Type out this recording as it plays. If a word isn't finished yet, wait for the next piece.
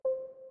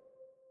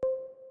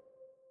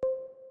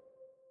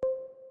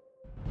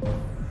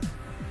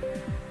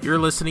You're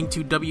listening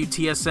to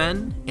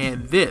WTSN,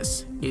 and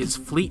this is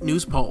Fleet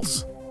News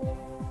Pulse.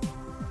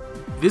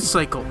 This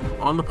cycle,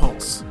 on the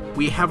Pulse,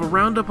 we have a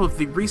roundup of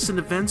the recent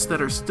events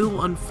that are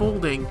still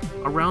unfolding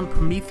around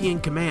Promethean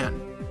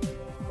Command.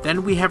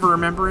 Then we have a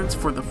remembrance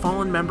for the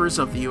fallen members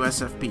of the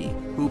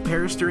USFP who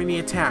perished during the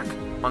attack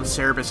on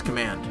Cerberus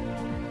Command.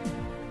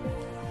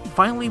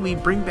 Finally, we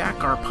bring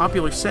back our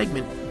popular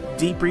segment,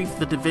 Debrief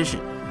the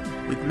Division,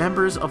 with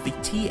members of the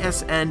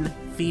TSN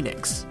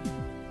Phoenix.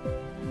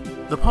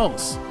 The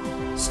Pulse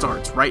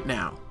starts right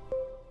now.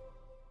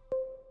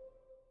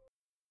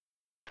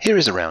 Here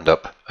is a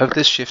roundup of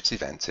this shift's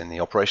events in the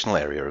operational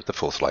area of the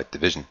 4th Light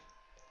Division.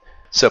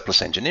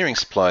 Surplus engineering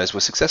supplies were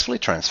successfully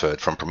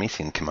transferred from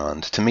Promethean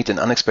Command to meet an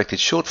unexpected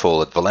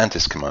shortfall at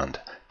Volantis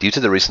Command due to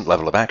the recent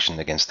level of action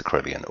against the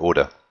Kralian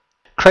Order.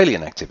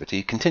 Kralian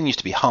activity continues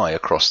to be high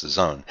across the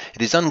zone.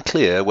 It is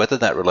unclear whether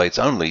that relates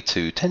only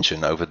to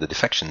tension over the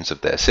defections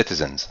of their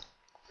citizens.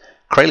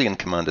 Kralian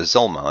Commander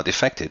Zolmar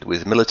defected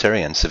with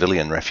military and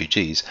civilian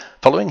refugees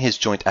following his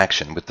joint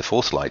action with the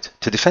 4th Light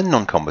to defend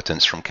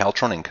non-combatants from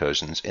Caltron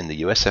incursions in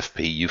the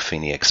USFP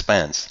Euphenie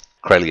Expanse.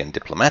 Kralian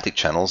diplomatic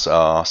channels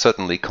are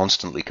certainly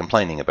constantly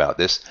complaining about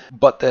this,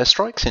 but their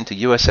strikes into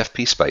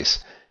USFP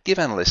space give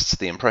analysts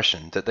the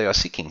impression that they are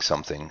seeking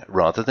something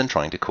rather than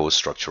trying to cause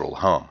structural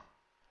harm.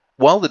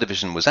 While the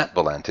division was at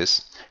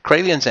Volantis,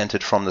 Kralians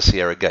entered from the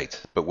Sierra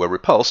Gate, but were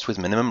repulsed with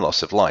minimum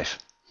loss of life.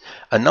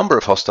 A number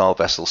of hostile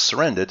vessels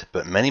surrendered,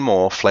 but many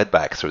more fled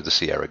back through the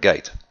Sierra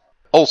Gate.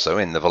 Also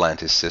in the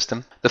Volantis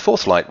system, the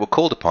 4th Light were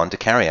called upon to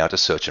carry out a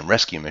search and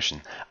rescue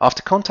mission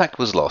after contact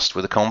was lost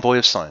with a convoy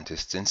of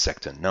scientists in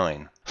Sector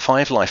 9.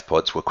 5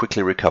 lifepods were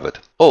quickly recovered,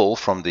 all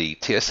from the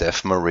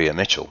TSF Maria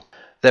Mitchell.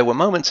 There were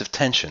moments of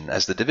tension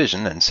as the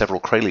division and several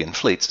Kralian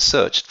fleets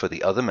searched for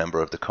the other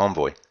member of the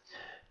convoy,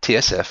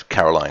 TSF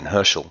Caroline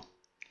Herschel.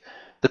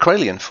 The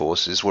Kralian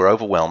forces were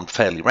overwhelmed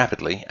fairly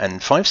rapidly,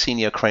 and 5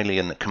 senior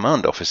Kralian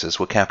command officers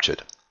were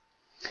captured.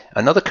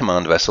 Another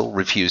command vessel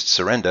refused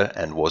surrender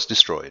and was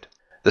destroyed.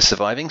 The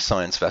surviving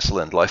science vessel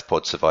and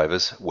lifepod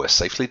survivors were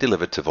safely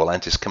delivered to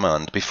Volantis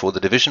Command before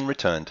the division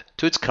returned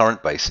to its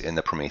current base in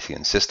the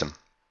Promethean system.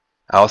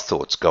 Our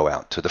thoughts go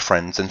out to the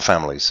friends and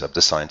families of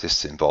the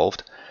scientists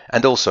involved,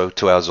 and also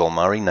to our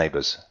Zolmari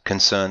neighbors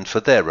concerned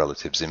for their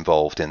relatives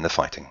involved in the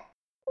fighting.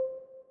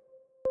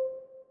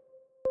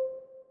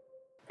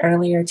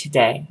 Earlier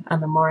today, a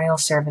memorial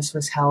service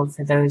was held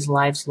for those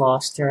lives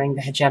lost during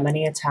the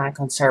hegemony attack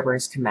on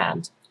Cerberus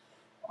Command.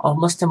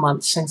 Almost a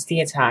month since the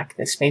attack,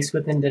 the space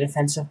within the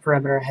defensive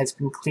perimeter has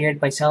been cleared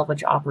by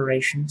salvage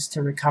operations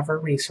to recover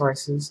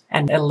resources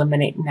and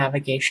eliminate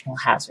navigational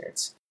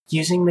hazards.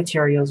 Using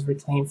materials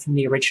reclaimed from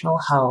the original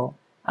hull,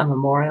 a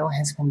memorial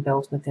has been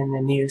built within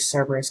the new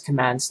Cerberus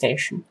Command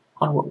station,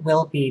 on what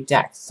will be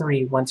Deck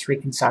 3 once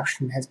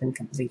reconstruction has been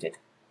completed.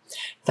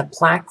 The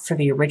plaque for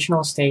the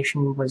original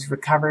station was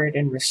recovered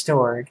and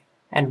restored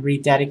and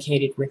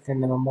rededicated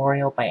within the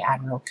memorial by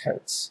Admiral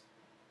Coates.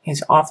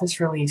 His office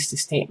released a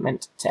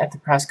statement at the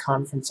press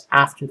conference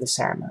after the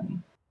ceremony.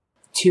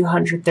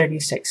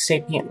 236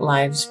 sapient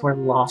lives were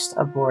lost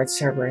aboard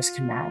Cerberus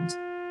Command,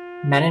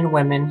 men and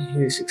women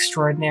whose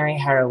extraordinary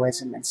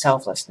heroism and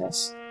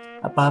selflessness,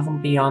 above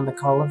and beyond the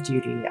call of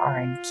duty, are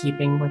in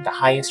keeping with the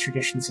highest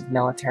traditions of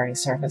military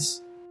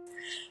service.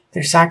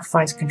 Their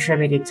sacrifice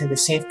contributed to the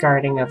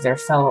safeguarding of their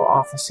fellow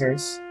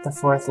officers, the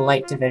 4th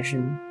Light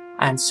Division,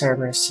 and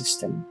Cerberus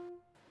system.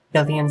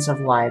 Billions of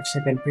lives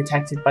have been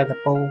protected by the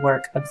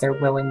bulwark of their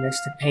willingness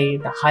to pay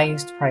the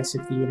highest price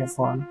of the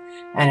uniform,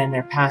 and in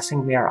their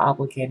passing we are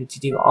obligated to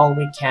do all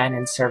we can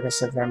in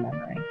service of their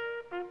memory.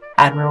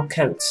 Admiral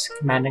Coates,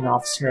 Commanding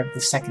Officer of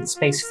the 2nd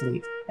Space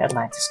Fleet,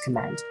 Atlantis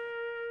Command.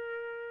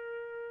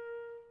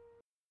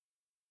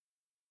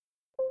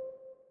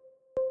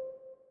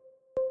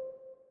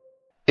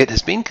 It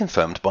has been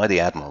confirmed by the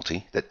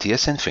Admiralty that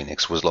TSN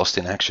Phoenix was lost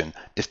in action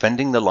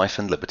defending the life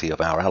and liberty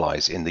of our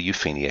allies in the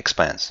Euphenie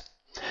Expanse,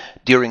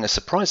 during a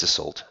surprise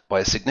assault by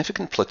a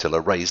significant flotilla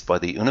raised by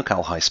the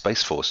Unukalhai High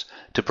Space Force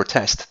to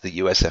protest the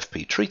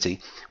USFP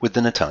treaty with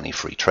the Natani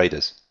Free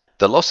Traders.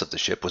 The loss of the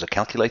ship was a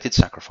calculated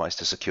sacrifice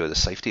to secure the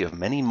safety of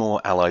many more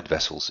Allied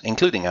vessels,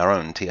 including our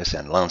own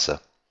TSN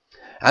Lancer.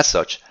 As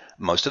such,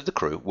 most of the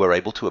crew were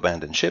able to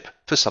abandon ship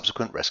for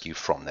subsequent rescue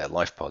from their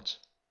lifepods.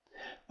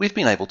 We've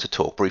been able to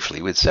talk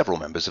briefly with several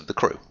members of the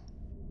crew.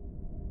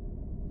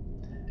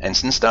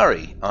 Ensign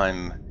Starry,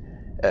 I'm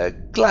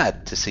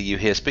glad to see you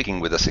here speaking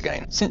with us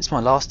again. Since my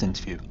last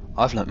interview,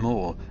 I've learnt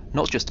more,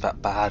 not just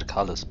about bad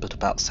colours, but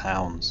about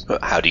sounds.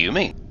 How do you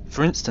mean?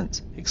 For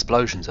instance,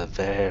 explosions are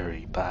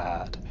very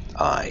bad.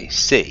 I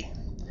see.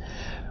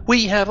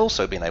 We have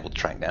also been able to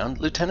track down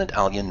Lieutenant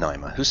Alyan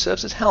Naima, who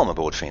serves as helm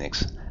aboard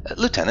Phoenix.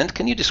 Lieutenant,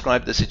 can you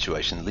describe the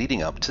situation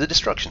leading up to the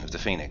destruction of the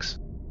Phoenix?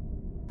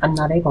 I'm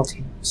not able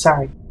to.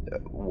 Sorry.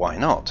 Why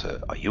not?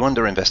 Are you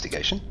under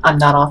investigation? I'm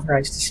not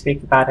authorized to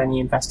speak about any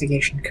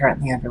investigation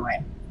currently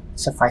underway.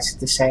 Suffice it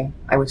to say,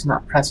 I was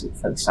not present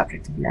for the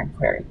subject of your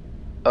inquiry.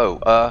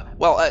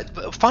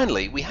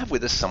 Finally, we have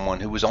with us someone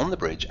who was on the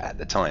bridge at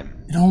the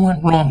time. It all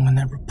went wrong when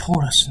that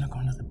reporter snuck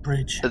onto the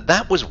bridge.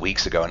 That was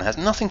weeks ago and has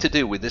nothing to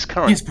do with this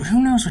current... Yes, but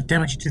who knows what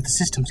damage you did to the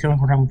systems going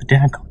around with the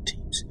DANCOM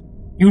teams?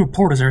 You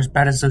reporters are as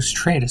bad as those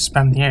traitors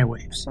spamming the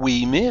airwaves.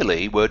 We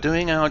merely were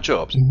doing our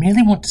jobs. You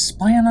merely want to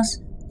spy on us,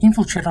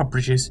 infiltrate our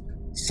bridges,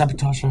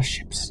 sabotage our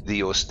ships.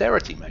 The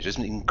austerity measures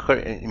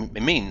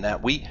mean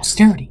that we...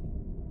 Austerity?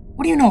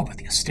 What do you know about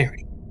the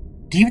austerity?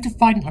 Do you have to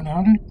fight on an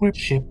unequipped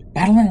ship,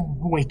 battling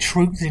away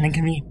truths and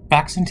inconvenient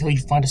facts until you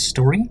find a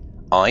story?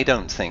 I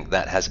don't think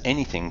that has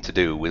anything to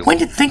do with... When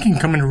did thinking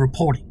come into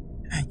reporting?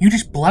 You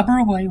just blabber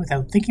away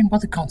without thinking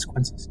about the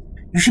consequences.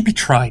 You should be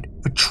tried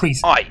for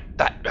treason.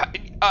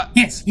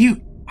 Yes,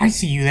 you. I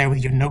see you there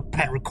with your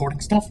notepad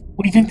recording stuff.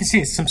 What do you think this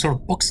is, some sort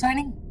of book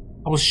signing?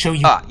 I will show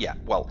you... yeah,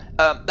 well,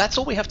 that's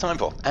all we have time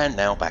for. And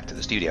now back to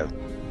the studio.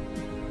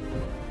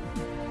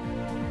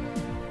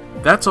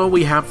 That's all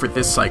we have for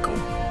this cycle.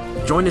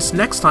 Join us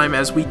next time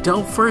as we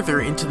delve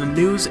further into the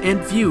news and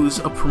views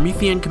of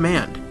Promethean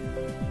Command.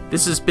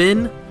 This has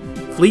been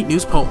Fleet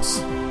News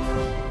Pulse.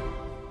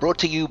 Brought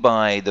to you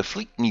by the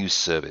Fleet News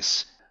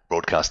Service,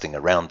 broadcasting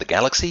around the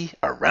galaxy,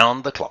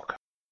 around the clock.